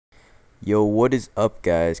Yo, what is up,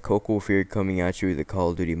 guys? CokeWolve here, coming at you with the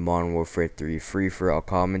Call of Duty Modern Warfare 3 free-for-all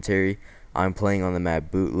commentary. I'm playing on the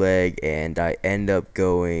map Bootleg, and I end up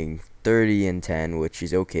going 30 and 10, which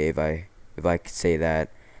is okay if I could say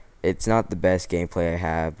that. It's not the best gameplay I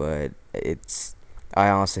have, but I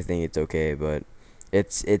honestly think it's okay. But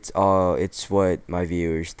it's what my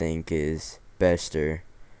viewers think is best, or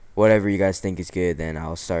whatever you guys think is good. Then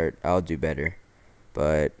I'll do better.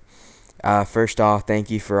 But first off,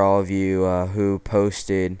 thank you for all of you who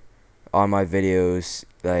posted on my videos,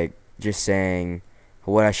 like just saying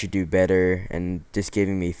what I should do better and just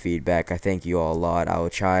giving me feedback. I thank you all a lot. I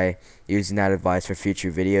will try using that advice for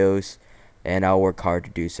future videos, and I'll work hard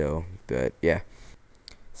to do so. But yeah,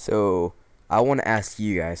 so I want to ask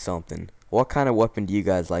you guys something. What kind of weapon do you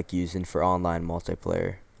guys like using for online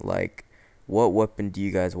multiplayer? Like, what weapon do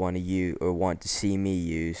you guys want to use or want to see me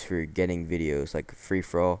use for getting videos, like free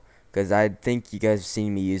for all? Because I think you guys have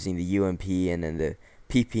seen me using the UMP and then the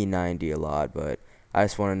PP90 a lot, but I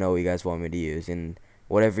just want to know what you guys want me to use. And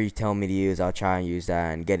whatever you tell me to use, I'll try and use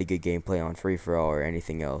that and get a good gameplay on free for all or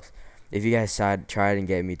anything else. If you guys try and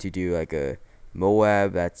get me to do like a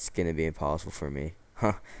Moab, that's gonna be impossible for me.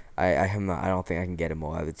 Huh. I don't think I can get a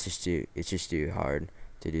Moab. It's just too hard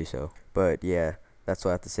to do so. But yeah, that's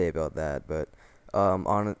what I have to say about that. But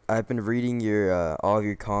I've been reading your all of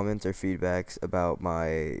your comments or feedbacks about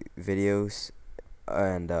my videos,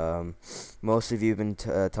 and most of you have been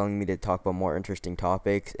telling me to talk about more interesting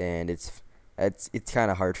topics, and it's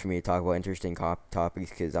kind of hard for me to talk about interesting topics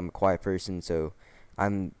because I'm a quiet person, so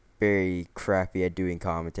I'm very crappy at doing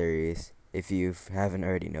commentaries, if you haven't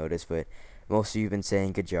already noticed. But most of you have been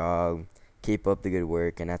saying good job, keep up the good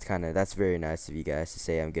work, and that's very nice of you guys to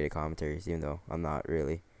say I'm good at commentaries, even though I'm not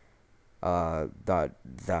really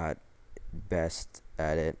that best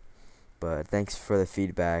at it. But thanks for the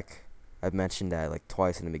feedback. I've mentioned that like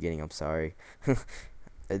twice in the beginning. I'm sorry.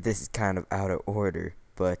 This is kind of out of order,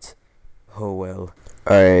 but oh well.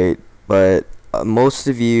 Alright, but most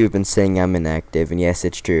of you have been saying I'm inactive, and yes,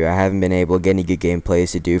 it's true. I haven't been able to get any good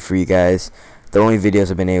gameplays to do for you guys. The only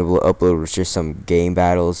videos I've been able to upload was just some game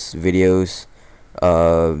battles videos.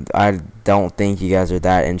 I don't think you guys are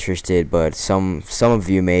that interested, but some of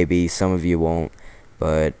you maybe, some of you won't.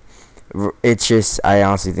 But it's just, I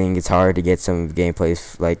honestly think it's hard to get some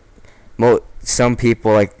gameplays. Like some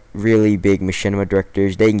people, like really big machinima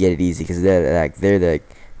directors, they can get it easy because they're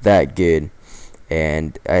that good.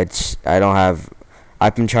 And I don't have.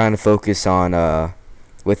 I've been trying to focus on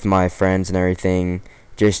with my friends and everything,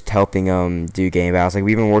 just helping them do game battles. Like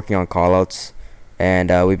we've been working on callouts,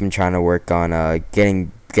 and we've been trying to work on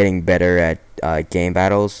getting better at game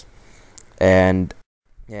battles. And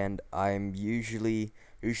I'm usually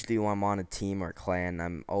when I'm on a team or clan,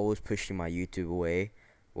 I'm always pushing my YouTube away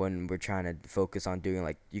when we're trying to focus on doing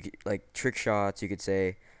like trick shots, you could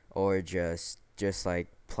say, or just like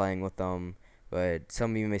playing with them. But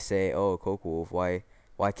some of you may say, "Oh, CokeWolve,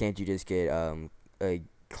 why can't you just get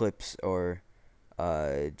clips or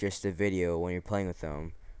just a video when you're playing with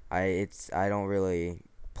them?" I don't really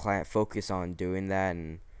focus on doing that,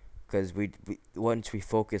 and because once we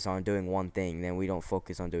focus on doing one thing, then we don't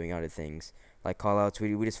focus on doing other things like callouts.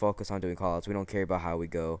 We just focus on doing callouts. We don't care about how we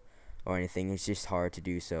go or anything. It's just hard to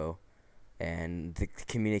do so, and the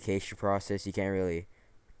communication process, you can't really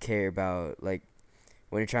care about, like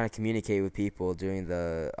when you're trying to communicate with people doing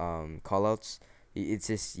the callouts. It's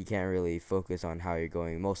just you can't really focus on how you're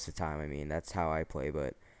going most of the time. I mean, that's how I play,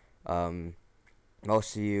 but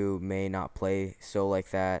most of you may not play so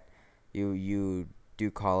like that. You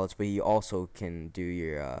do callouts, but you also can do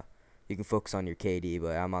your you can focus on your KD.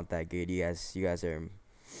 But I'm not that good. You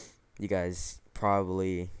guys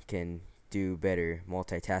probably can do better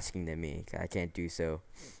multitasking than me. I can't do so,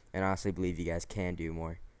 and I honestly believe you guys can do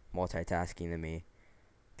more multitasking than me,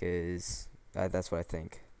 because that's what I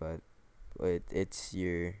think. But it's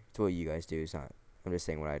what you guys do. It's not. I'm just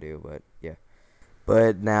saying what I do. But yeah.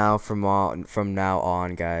 But now from now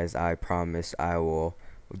on, guys, I promise I will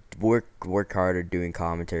work harder doing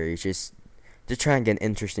commentaries. Just try and get an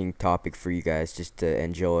interesting topic for you guys, just to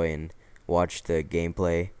enjoy and watch the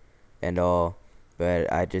gameplay and all.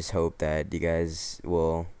 But I just hope that you guys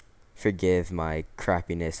will forgive my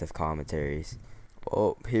crappiness of commentaries.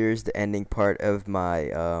 Well, here's the ending part of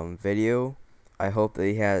my video. I hope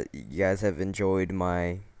that you guys have enjoyed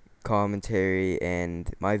my commentary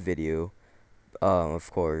and my video, of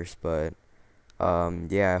course. But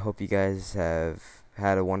yeah, I hope you guys have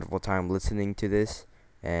had a wonderful time listening to this,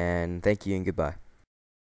 and thank you and goodbye.